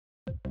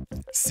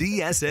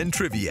CSN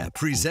Trivia,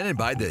 presented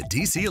by the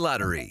DC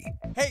Lottery.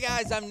 Hey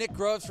guys, I'm Nick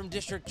Groves from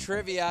District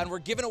Trivia, and we're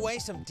giving away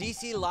some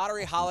DC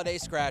Lottery holiday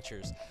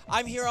scratchers.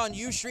 I'm here on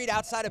U Street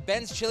outside of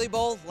Ben's Chili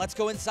Bowl. Let's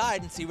go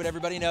inside and see what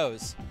everybody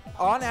knows.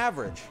 On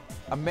average,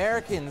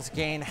 Americans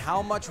gain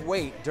how much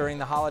weight during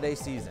the holiday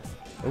season?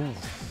 Ooh.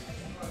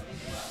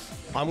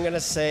 I'm going to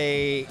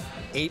say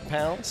 8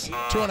 pounds.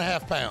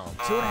 2.5 pounds.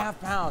 2.5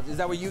 pounds. Is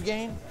that what you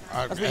gain?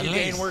 That's what you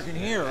gain working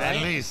here, right?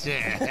 At least,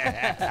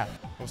 yeah.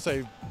 I'll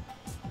say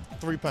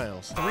 3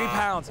 pounds. 3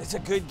 pounds. It's a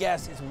good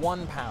guess. It's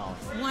 1 pound.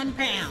 1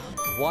 pound.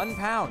 1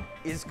 pound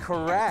is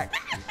correct.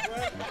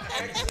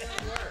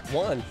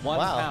 One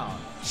Wow.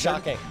 Pound.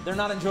 Shocking. They're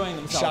not enjoying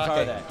themselves,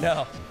 Shocking. are they?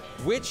 No.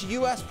 Which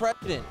U.S.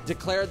 president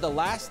declared the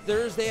last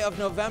Thursday of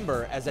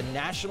November as a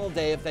national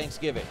day of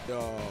Thanksgiving?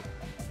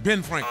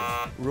 Ben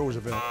Franklin.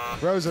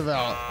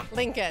 Roosevelt.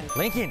 Lincoln.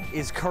 Lincoln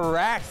is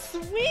correct.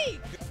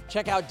 Sweet.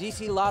 Check out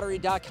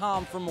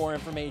DCLottery.com for more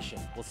information.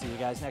 We'll see you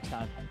guys next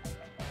time.